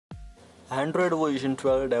Android version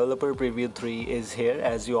 12 developer preview 3 is here,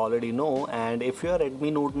 as you already know, and if you are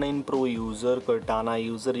Redmi Note 9 Pro user, Cortana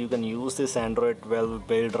user, you can use this Android 12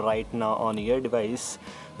 build right now on your device,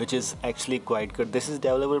 which is actually quite good. This is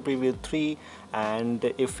developer preview 3,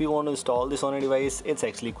 and if you want to install this on a device, it's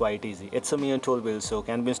actually quite easy. It's a mere tool build, so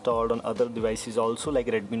can be installed on other devices also, like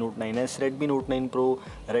Redmi Note 9s, Redmi Note 9 Pro,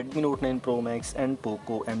 Redmi Note 9 Pro Max, and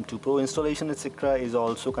Poco M2 Pro. Installation etc. is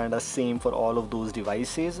also kind of same for all of those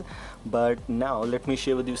devices. But now let me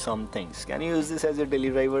share with you some things. Can you use this as a daily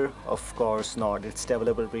driver? Of course not. It's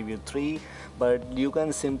developer preview 3, but you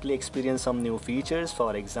can simply experience some new features.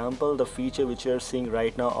 For example, the feature which you're seeing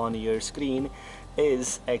right now on your screen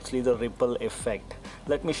is actually the ripple effect.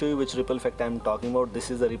 Let me show you which ripple effect I'm talking about.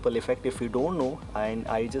 This is the ripple effect. If you don't know, and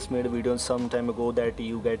I just made a video some time ago that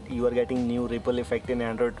you are getting new ripple effect in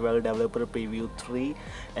Android 12 developer preview 3.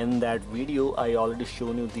 In that video I already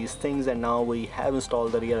shown you these things, and now we have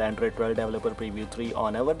installed the real Android 12 developer preview 3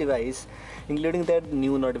 on our device, including that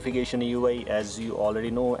new notification UI, as you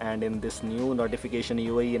already know. And in this new notification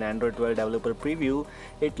UI in Android 12 developer preview,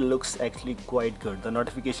 it looks actually quite good. The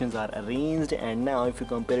notifications are arranged, and now if you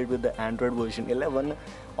compare it with the Android version 11,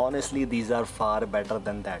 honestly these are far better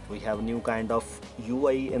than that. We have new kind of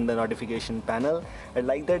UI in the notification panel, and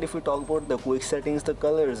like that, if we talk about the quick settings, the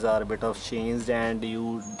colors are a bit of changed, and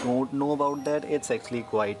you don't know about that, it's actually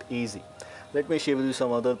quite easy. Let me share with you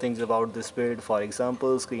some other things about this build. For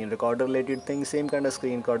example, screen recorder related things. Same kind of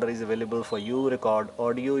screen recorder is available for you. Record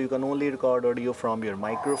audio, you can only record audio from your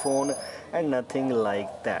microphone and nothing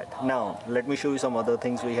like that. Now let me show you some other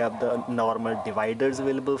things. We have the normal dividers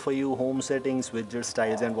available for you. Home settings, widget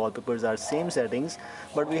styles and wallpapers are same settings,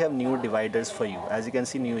 but we have new dividers for you. As you can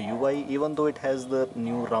see, new UI, even though it has the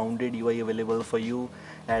new rounded UI available for you.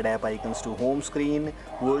 Add app icons to home screen.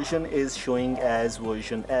 Version is showing as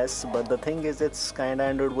version S, but the thing is, it's kinda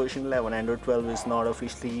Android version 11. Android 12 is not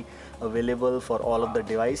officially available for all of the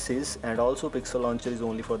devices, and also Pixel Launcher is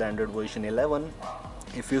only for the Android version 11.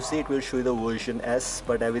 If you see, it will show you the version S,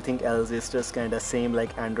 but everything else is just kinda same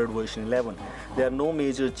like Android version 11. There are no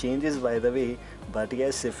major changes, by the way, but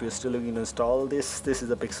yes, if you're still looking to install this is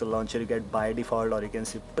the Pixel Launcher you get by default, or you can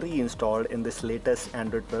see pre-installed in this latest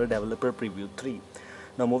Android 12 developer preview 3.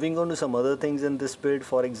 Now moving on to some other things in this build.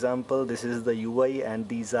 For example, this is the UI, and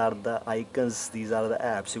these are the icons, these are the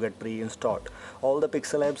apps you get pre-installed. All the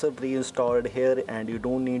Pixel apps are pre-installed here, and you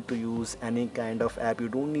don't need to use any kind of app. You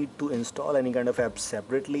don't need to install any kind of app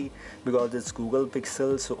separately, because it's Google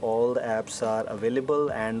Pixel, so all the apps are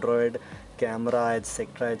available. Android, camera,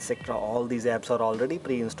 etc. All these apps are already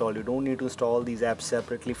pre-installed. You don't need to install these apps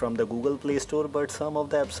separately from the Google Play Store, but some of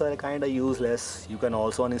the apps are kind of useless. You can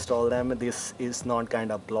also uninstall them. This is not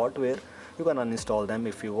kind of bloatware. You can uninstall them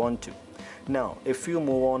if you want to. Now if you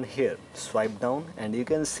move on here, swipe down, and you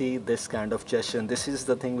can see this kind of gesture. This is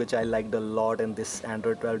the thing which I liked a lot in this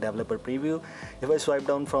Android 12 developer preview. If I swipe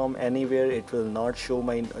down from anywhere, it will not show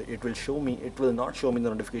me the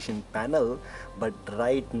notification panel, but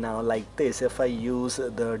right now, like this, if I use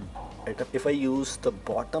the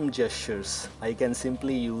bottom gestures, I can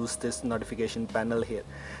simply use this notification panel here.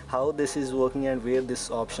 How this is working and where this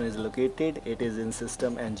option is located, it is in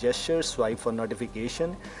system and gesture, swipe for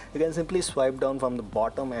notification. You can simply swipe down from the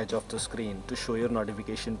bottom edge of the screen to show your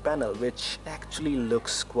notification panel, which actually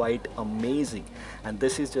looks quite amazing. And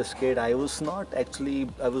this is just great. I was not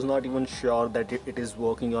even sure that it is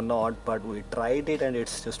working or not, but we tried it and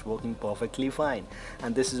it's just working perfectly fine.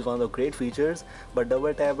 And this is one of the great features. But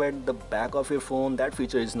double tap at the back of your phone, that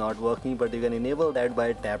feature is not working, but you can enable that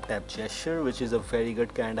by tap gesture, which is a very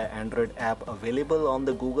good kind of Android app available on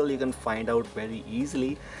the Google. You can find out very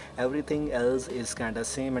easily. Everything else is kind of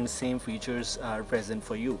same, and same features are present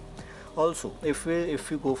for you. Also, if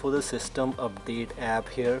you go for the system update app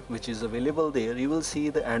here, which is available there, you will see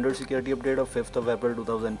the Android security update of 5th of April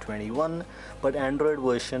 2021, but Android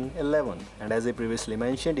version 11. And as I previously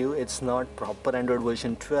mentioned you, it's not proper Android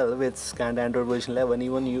version 12, it's kind of Android version 11.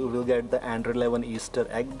 Even you will get the Android 11 Easter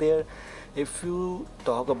egg there. If you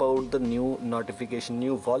talk about the new notification,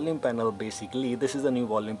 new volume panel, basically this is the new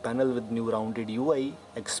volume panel with new rounded UI.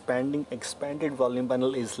 Expanded volume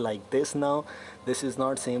panel is like this now. This is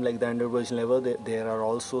not same like the Android version level. There are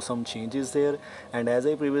also some changes there, and as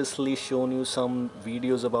I previously shown you some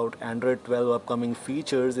videos about Android 12 upcoming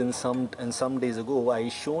features in some days ago, I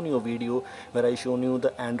shown you a video where I shown you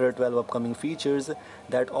the Android 12 upcoming features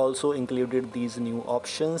that also included these new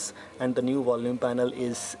options, and the new volume panel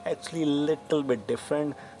is actually little bit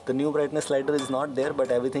different. The new brightness slider is not there,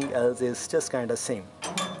 but everything else is just kind of same.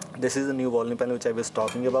 This is the new volume panel which I was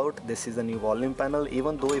talking about. This is the new volume panel.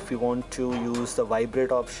 Even though if you want to use the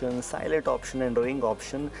vibrate option, silent option and ring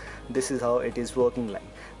option, this is how it is working like.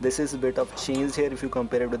 This is a bit of change here if you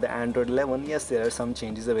compare it with the Android 11. Yes, there are some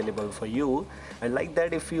changes available for you. And like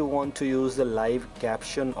that, if you want to use the live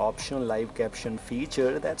caption option, live caption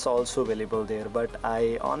feature, that's also available there. But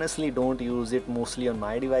I honestly don't use it mostly on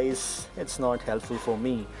my device. It's not helpful for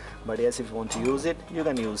me. But yes, if you want to use it, you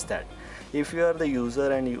can use that. If you are the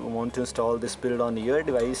user and you want to install this build on your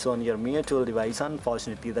device, on your Mir tool device,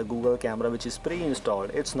 unfortunately the Google camera which is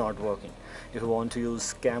pre-installed, it's not working. If you want to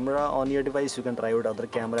use camera on your device, you can try out other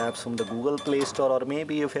camera apps from the Google Play Store, or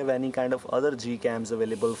maybe if you have any kind of other Gcams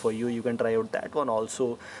available for you, you can try out that one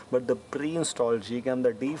also. But the pre-installed Gcam,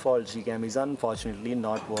 the default Gcam, is unfortunately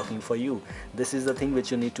not working for you. This is the thing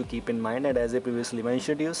which you need to keep in mind, and as I previously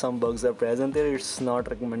mentioned you, some bugs are present there. It's not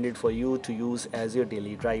recommended for you to use as your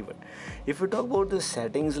daily driver. If we talk about the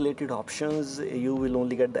settings related options, you will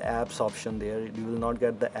only get the apps option there. You will not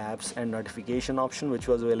get the apps and notification option which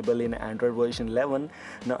was available in Android version 11.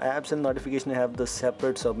 Now apps and notification have the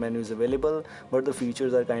separate submenus available, but the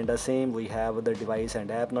features are kinda same. We have the device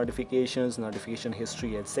and app notifications, notification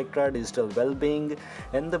history, etc., digital well-being,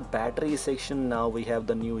 and the battery section. Now we have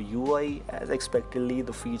the new UI. As expectedly,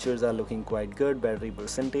 the features are looking quite good. Battery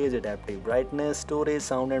percentage, adaptive brightness, storage,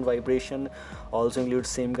 sound and vibration also includes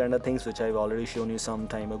same kind of things which I've already shown you some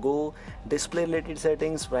time ago. Display related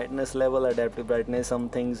settings, brightness level, adaptive brightness, some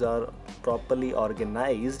things are properly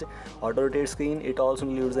organized. Auto rotate screen, it also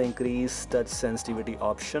includes the increased touch sensitivity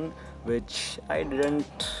option, which I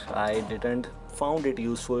didn't found it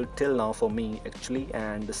useful till now for me actually.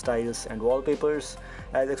 And the styles and wallpapers,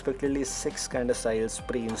 as expectedly 6 kind of styles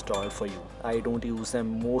pre-installed for you. I don't use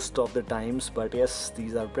them most of the times, but yes,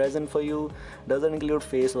 these are present for you. Doesn't include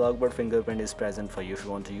face lock, but fingerprint is present for you. If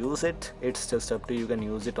you want to use it, it's just up to you. You can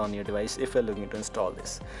use it on your device if you're looking to install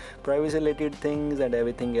this. Privacy related things and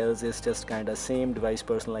everything else is just kind of same. Device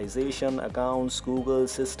personalization, accounts, Google,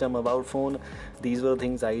 system, about phone, these were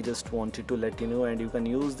things I just wanted to let you know, and you can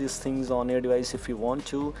use these things on your device if you want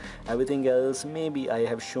to. Everything else, maybe I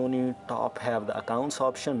have shown you. Top have the accounts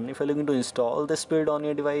option. If you're looking to install this build on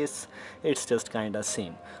your device, it's just kinda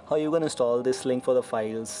same. How you can install this, link for the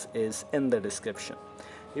files is in the description.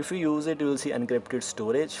 If you use it, you will see encrypted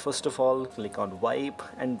storage. First of all, click on wipe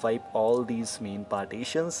and wipe all these main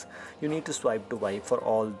partitions. You need to swipe to wipe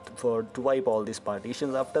to wipe all these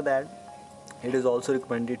partitions. After that, it is also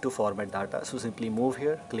recommended to format data. So simply move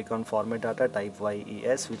here, click on format data, type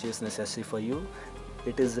YES, which is necessary for you.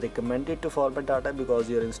 It is recommended to format data because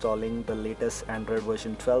you are installing the latest Android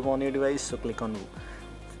version 12 on your device. So click on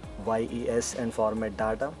YES and format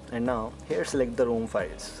data, and now here select the ROM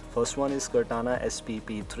files. First one is Cortana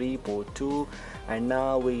SPP3 port 2, and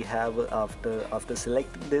now we have after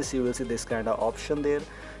selecting this, you will see this kind of option there.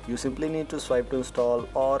 You simply need to swipe to install,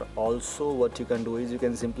 or also what you can do is you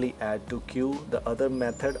can simply add to queue the other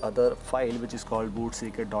file which is called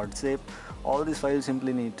bootsecret.zip. All these files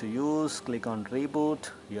simply need to use. Click on reboot.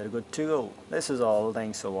 You are good to go. This is all.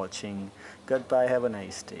 Thanks for watching. Goodbye. Have a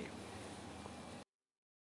nice day.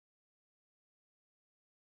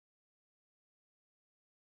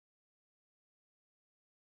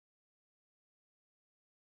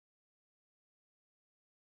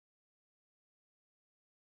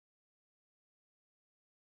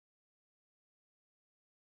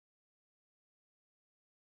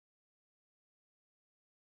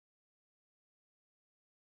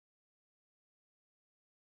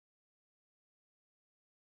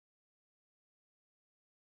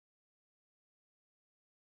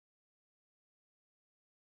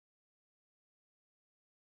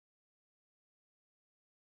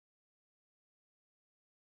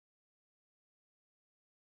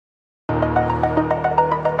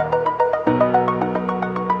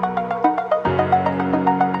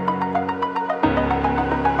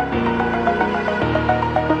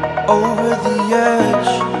 Over the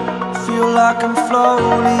edge, feel like I'm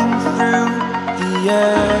floating through the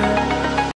air.